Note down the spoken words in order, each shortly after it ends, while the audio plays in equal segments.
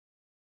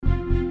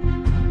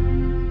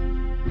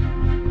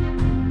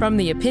From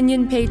the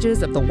opinion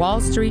pages of the Wall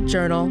Street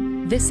Journal,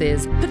 this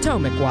is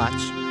Potomac Watch.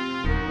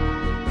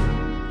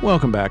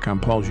 Welcome back.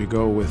 I'm Paul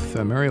Gigot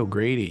with Mary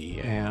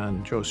O'Grady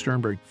and Joe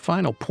Sternberg.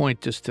 Final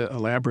point, just to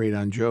elaborate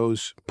on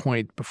Joe's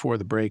point before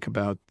the break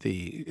about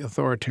the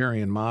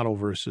authoritarian model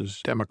versus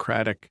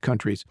democratic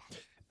countries.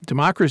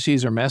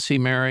 Democracies are messy,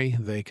 Mary.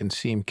 They can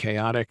seem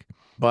chaotic.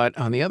 But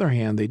on the other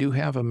hand, they do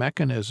have a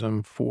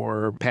mechanism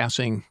for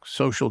passing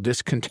social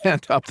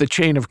discontent up the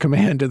chain of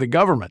command to the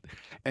government.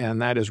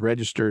 And that is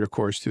registered, of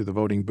course, through the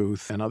voting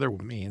booth and other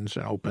means,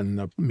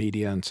 open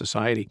media and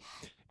society.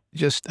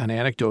 Just an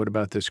anecdote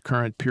about this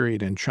current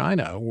period in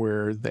China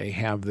where they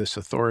have this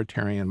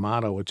authoritarian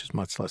model, which is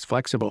much less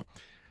flexible.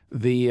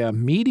 The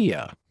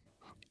media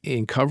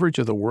in coverage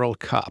of the World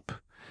Cup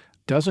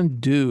doesn't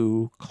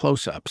do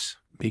close-ups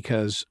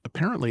because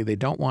apparently they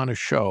don't want to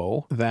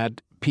show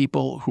that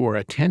people who are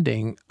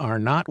attending are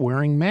not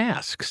wearing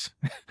masks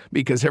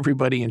because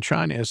everybody in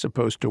China is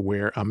supposed to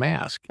wear a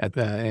mask at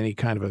any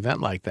kind of event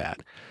like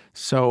that.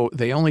 So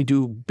they only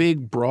do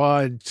big,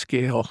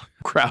 broad-scale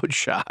crowd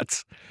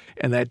shots,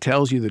 and that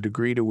tells you the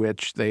degree to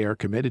which they are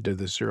committed to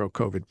the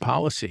zero-COVID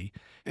policy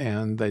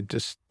and the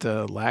just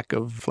lack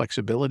of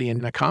flexibility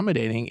in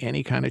accommodating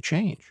any kind of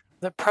change.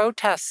 The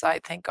protests, I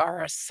think,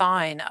 are a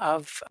sign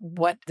of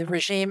what the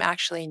regime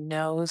actually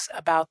knows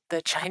about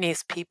the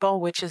Chinese people,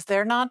 which is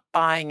they're not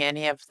buying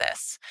any of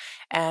this.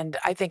 And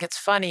I think it's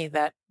funny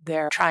that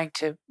they're trying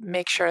to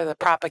make sure the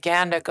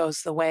propaganda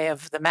goes the way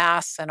of the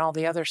masks and all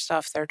the other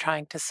stuff they're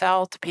trying to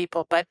sell to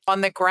people. But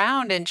on the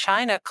ground in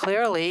China,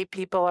 clearly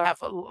people have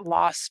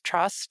lost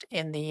trust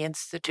in the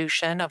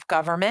institution of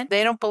government.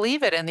 They don't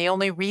believe it. And the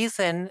only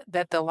reason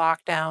that the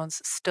lockdowns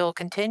still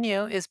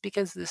continue is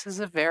because this is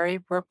a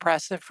very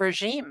repressive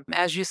regime.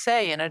 As you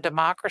say, in a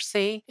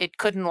democracy, it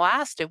couldn't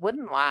last. It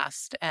wouldn't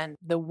last. And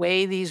the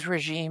way these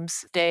regimes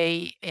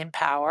stay in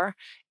power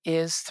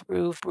is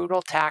through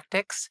brutal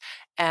tactics.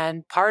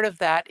 And part of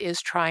that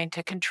is trying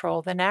to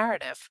control the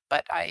narrative.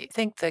 But I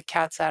think the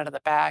cat's out of the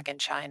bag in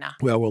China.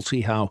 Well, we'll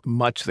see how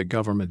much the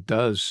government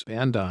does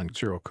end on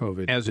zero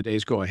COVID as the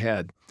days go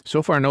ahead.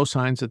 So far, no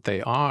signs that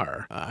they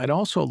are. I'd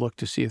also look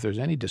to see if there's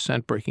any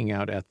dissent breaking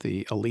out at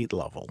the elite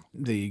level.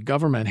 The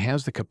government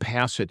has the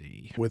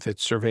capacity with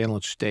its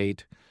surveillance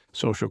state,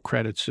 social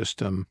credit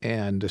system,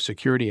 and the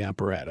security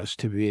apparatus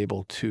to be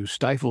able to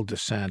stifle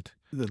dissent,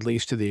 at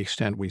least to the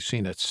extent we've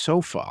seen it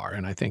so far.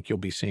 And I think you'll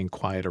be seeing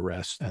quiet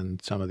arrests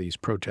and some of these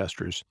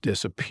protesters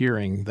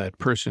disappearing. That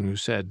person who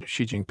said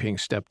Xi Jinping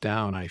stepped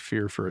down, I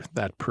fear for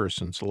that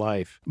person's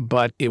life.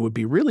 But it would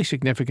be really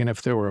significant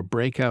if there were a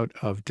breakout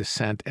of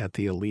dissent at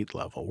the elite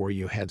level, where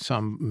you had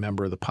some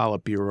member of the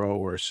Politburo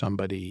or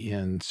somebody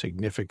in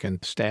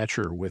significant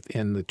stature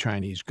within the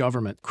Chinese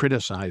government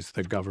criticize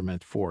the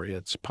government for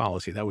its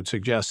policy. That would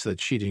suggest that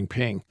Xi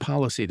Jinping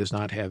policy does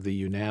not have the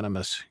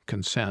unanimous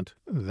consent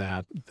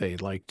that they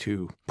like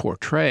to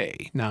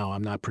portray. Now,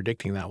 I'm not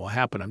predicting that will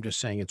happen. I'm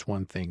just saying it's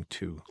one thing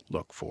to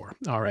look for.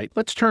 All right,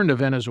 let's turn to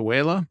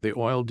Venezuela. The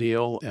oil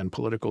deal and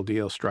political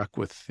deal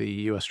the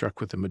U.S. struck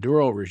with the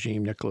Maduro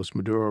regime, Nicolas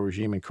Maduro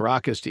regime in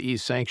Caracas to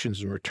ease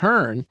sanctions in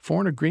return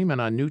for an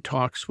agreement on new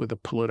talks with the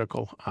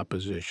political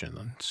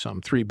opposition. Some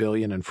 $3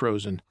 billion in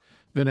frozen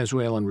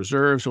Venezuelan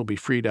reserves will be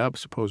freed up,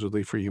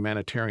 supposedly for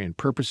humanitarian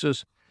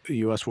purposes. The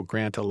U.S. will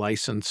grant a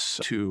license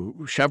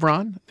to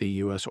Chevron, the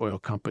U.S. oil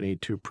company,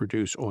 to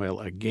produce oil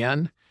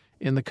again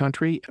in the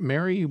country.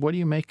 Mary, what do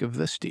you make of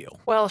this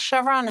deal? Well,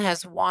 Chevron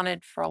has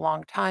wanted for a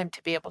long time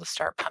to be able to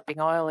start pumping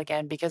oil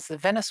again because the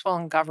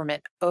Venezuelan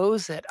government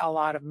owes it a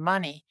lot of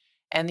money.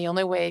 And the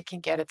only way it can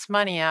get its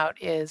money out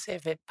is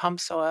if it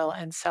pumps oil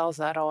and sells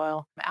that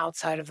oil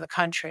outside of the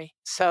country.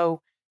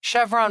 So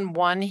Chevron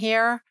won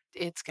here.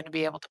 It's going to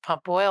be able to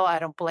pump oil. I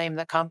don't blame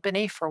the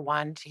company for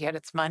wanting to get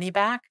its money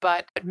back,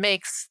 but it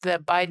makes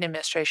the Biden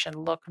administration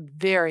look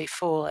very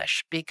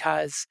foolish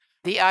because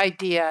the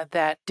idea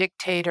that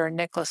dictator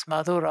Nicolas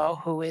Maduro,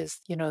 who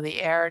is,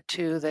 the heir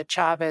to the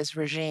Chavez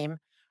regime,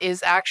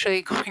 is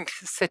actually going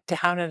to sit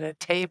down at a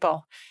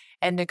table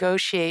and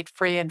negotiate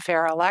free and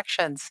fair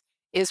elections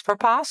is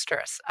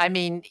preposterous. I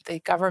mean,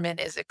 the government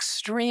is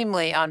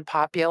extremely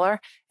unpopular,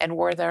 and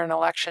were there an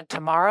election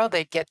tomorrow,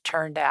 they'd get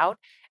turned out.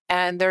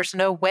 And there's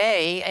no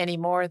way any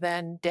more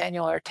than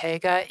Daniel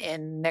Ortega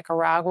in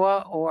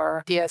Nicaragua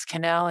or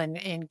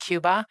Diaz-Canel in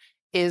Cuba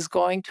is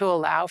going to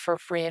allow for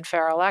free and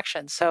fair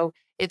elections. So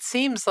it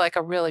seems like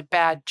a really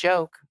bad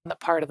joke on the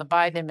part of the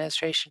Biden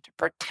administration to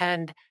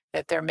pretend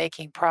that they're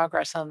making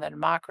progress on the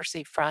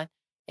democracy front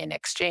in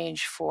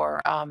exchange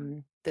for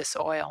this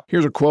oil.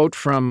 Here's a quote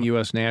from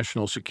U.S.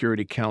 National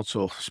Security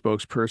Council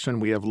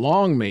spokesperson. "We have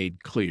long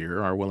made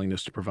clear our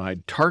willingness to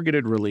provide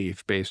targeted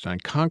relief based on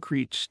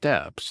concrete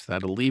steps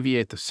that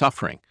alleviate the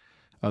suffering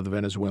of the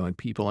Venezuelan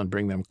people and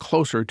bring them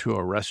closer to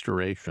a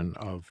restoration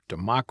of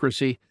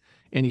democracy."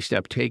 any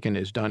step taken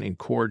is done in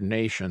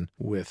coordination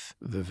with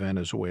the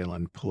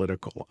Venezuelan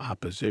political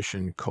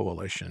opposition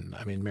coalition.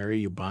 I mean, Mary, are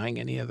you buying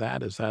any of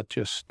that? Is that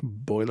just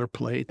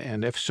boilerplate?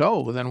 And if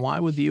so, then why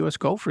would the U.S.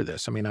 go for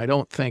this? I mean, I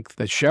don't think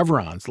that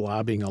Chevron's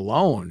lobbying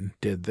alone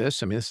did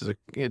this. I mean, this is an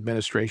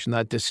administration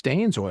that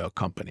disdains oil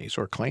companies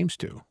or claims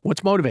to.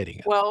 What's motivating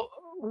it? Well,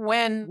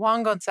 when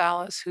Juan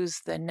Gonzalez,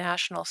 who's the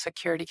National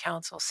Security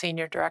Council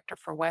Senior Director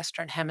for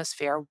Western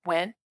Hemisphere,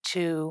 went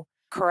to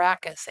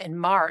Caracas in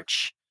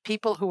March,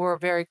 people who were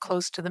very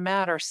close to the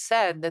matter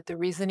said that the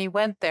reason he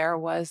went there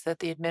was that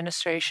the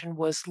administration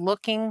was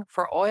looking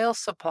for oil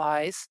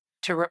supplies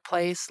to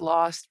replace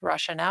lost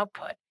Russian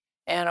output.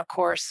 And of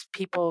course,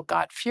 people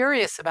got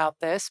furious about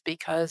this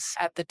because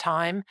at the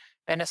time,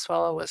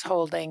 Venezuela was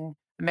holding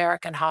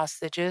American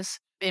hostages,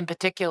 in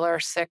particular,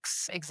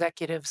 6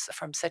 executives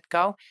from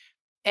Citgo.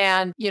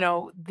 And,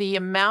 the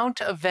amount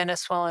of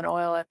Venezuelan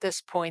oil at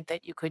this point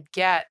that you could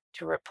get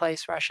to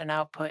replace Russian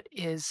output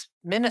is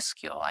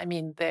minuscule. I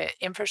mean, the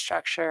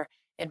infrastructure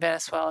in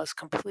Venezuela is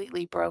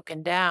completely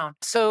broken down.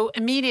 So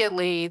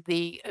immediately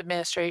the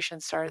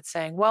administration started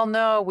saying, well,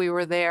 no, we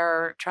were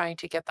there trying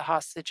to get the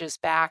hostages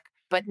back.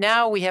 But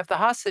now we have the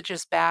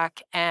hostages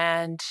back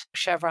and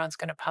Chevron's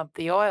going to pump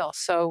the oil.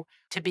 So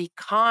to be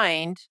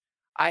kind,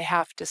 I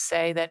have to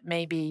say that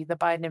maybe the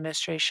Biden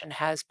administration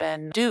has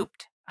been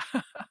duped.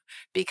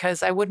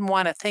 Because I wouldn't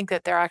want to think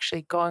that they're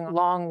actually going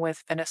along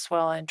with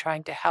Venezuela and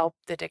trying to help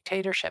the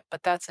dictatorship.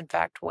 But that's, in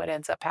fact, what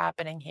ends up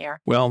happening here.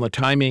 Well, the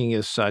timing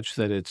is such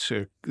that it's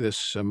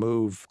this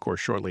move, of course,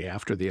 shortly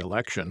after the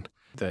election.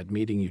 That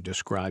meeting you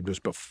described was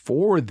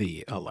before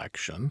the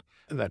election,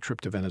 that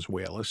trip to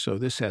Venezuela. So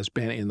this has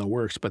been in the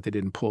works, but they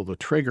didn't pull the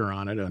trigger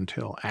on it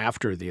until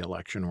after the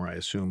election, where I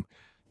assume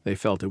they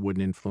felt it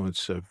wouldn't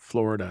influence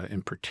Florida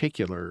in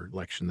particular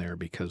election there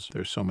because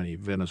there's so many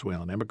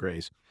Venezuelan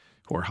emigres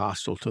who are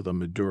hostile to the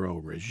Maduro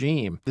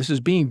regime. This is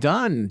being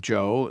done,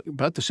 Joe,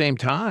 about the same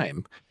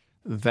time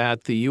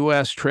that the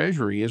U.S.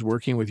 Treasury is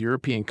working with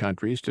European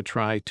countries to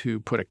try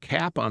to put a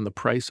cap on the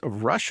price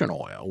of Russian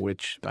oil,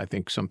 which I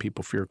think some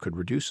people fear could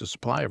reduce the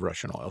supply of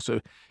Russian oil.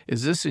 So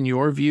is this, in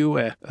your view,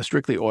 a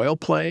strictly oil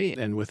play,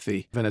 and with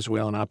the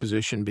Venezuelan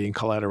opposition being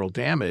collateral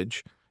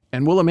damage?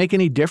 And will it make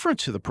any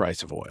difference to the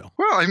price of oil?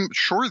 Well, I'm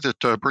sure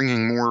that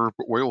bringing more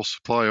oil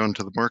supply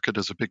onto the market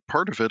is a big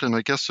part of it. And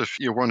I guess if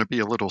you want to be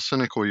a little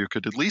cynical, you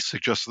could at least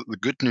suggest that the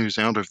good news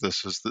out of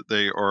this is that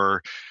they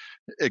are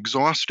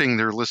exhausting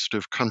their list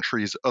of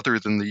countries other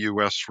than the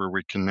U.S. where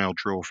we can now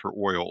drill for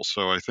oil.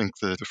 So I think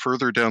that the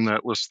further down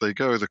that list they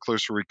go, the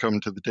closer we come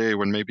to the day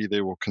when maybe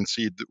they will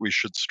concede that we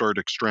should start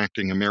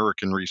extracting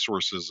American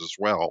resources as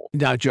well.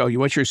 Now, Joe,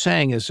 what you're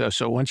saying is,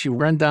 so once you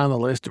run down the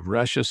list of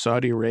Russia,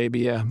 Saudi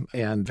Arabia,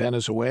 and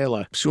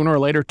Venezuela, sooner or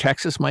later,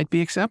 Texas might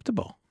be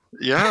acceptable.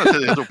 Yeah,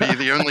 it'll be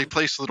the only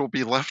place that'll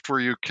be left where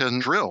you can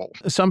drill.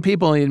 Some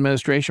people in the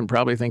administration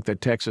probably think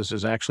that Texas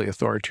is actually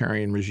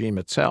authoritarian regime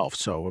itself,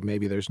 so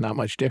maybe there's not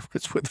much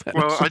difference with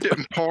Venezuela.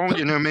 Well,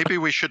 Paul, maybe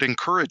we should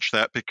encourage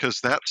that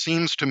because that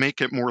seems to make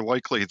it more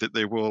likely that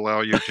they will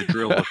allow you to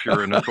drill if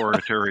you're an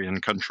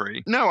authoritarian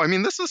country. No, I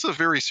mean, this is a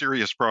very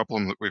serious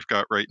problem that we've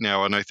got right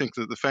now, and I think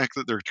that the fact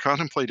that they're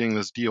contemplating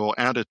this deal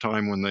at a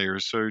time when they are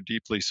so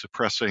deeply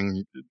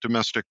suppressing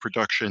domestic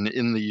production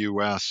in the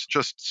U.S.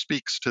 just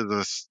speaks to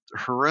this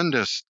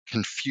horrendous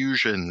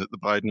confusion that the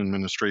Biden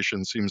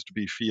administration seems to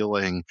be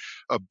feeling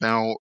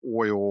about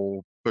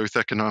oil, both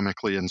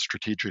economically and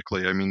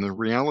strategically. I mean, the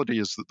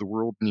reality is that the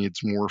world needs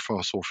more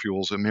fossil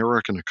fuels.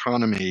 American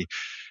economy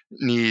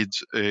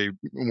needs a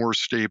more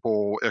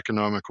stable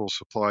economical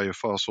supply of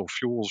fossil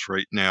fuels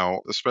right now,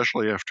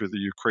 especially after the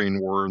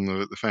Ukraine war and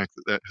the fact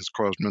that that has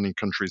caused many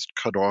countries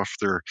to cut off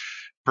their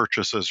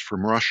purchases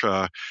from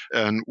Russia.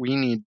 And we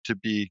need to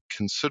be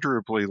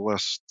considerably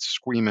less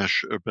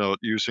squeamish about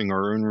using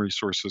our own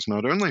resources,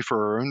 not only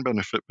for our own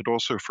benefit, but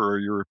also for our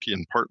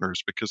European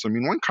partners. Because, I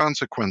mean, one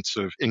consequence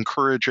of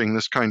encouraging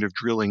this kind of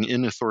drilling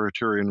in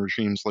authoritarian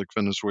regimes like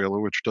Venezuela,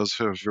 which does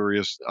have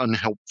various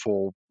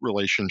unhelpful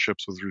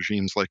relationships with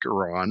regimes like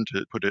Iran,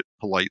 to put it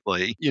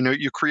politely,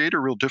 you create a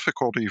real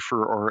difficulty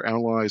for our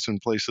allies in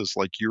places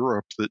like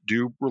Europe that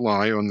do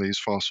rely on these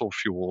fossil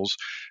fuels,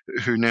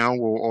 who now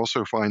will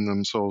also find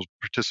themselves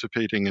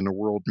participating in a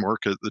world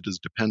market that is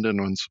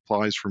dependent on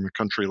supplies from a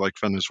country like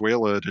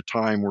Venezuela at a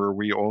time where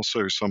we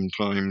also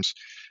sometimes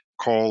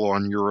call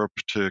on Europe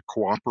to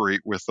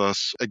cooperate with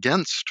us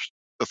against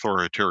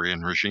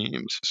authoritarian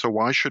regimes. So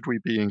why should we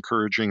be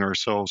encouraging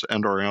ourselves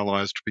and our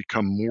allies to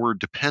become more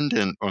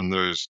dependent on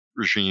those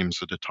regimes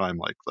at a time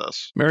like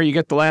this? Mary, you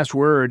get the last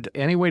word.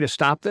 Any way to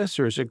stop this,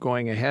 or is it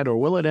going ahead, or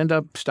will it end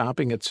up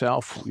stopping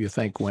itself, you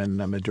think, when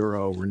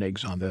Maduro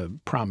reneges on the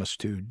promise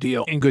to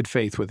deal in good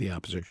faith with the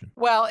opposition?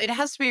 Well, it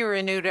has to be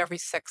renewed every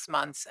 6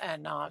 months.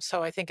 And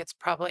so I think it's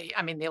probably,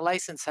 the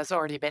license has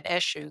already been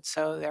issued,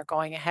 so they're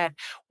going ahead.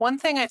 One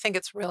thing I think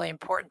it's really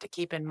important to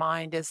keep in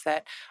mind is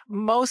that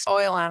most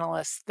oil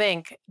analysts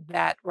think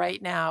that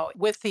right now,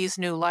 with these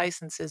new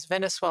licenses,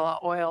 Venezuela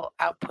oil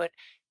output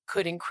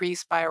could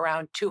increase by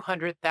around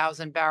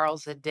 200,000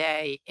 barrels a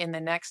day in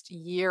the next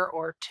year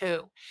or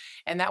two.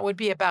 And that would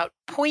be about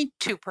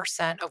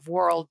 0.2% of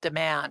world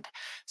demand.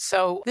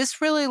 So this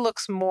really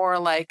looks more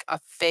like a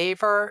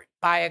favor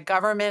by a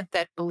government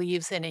that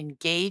believes in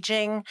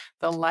engaging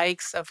the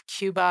likes of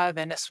Cuba,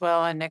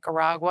 Venezuela, and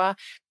Nicaragua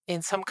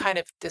in some kind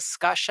of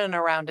discussion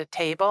around a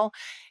table.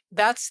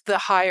 That's the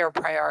higher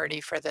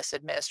priority for this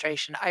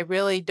administration. I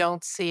really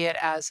don't see it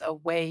as a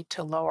way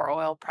to lower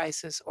oil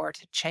prices or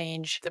to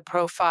change the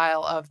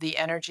profile of the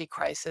energy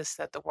crisis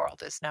that the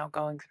world is now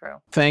going through.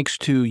 Thanks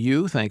to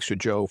you. Thanks to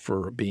Joe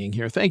for being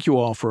here. Thank you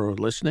all for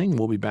listening.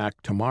 We'll be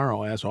back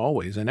tomorrow, as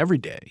always, and every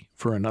day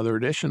for another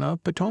edition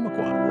of Potomac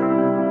Watch.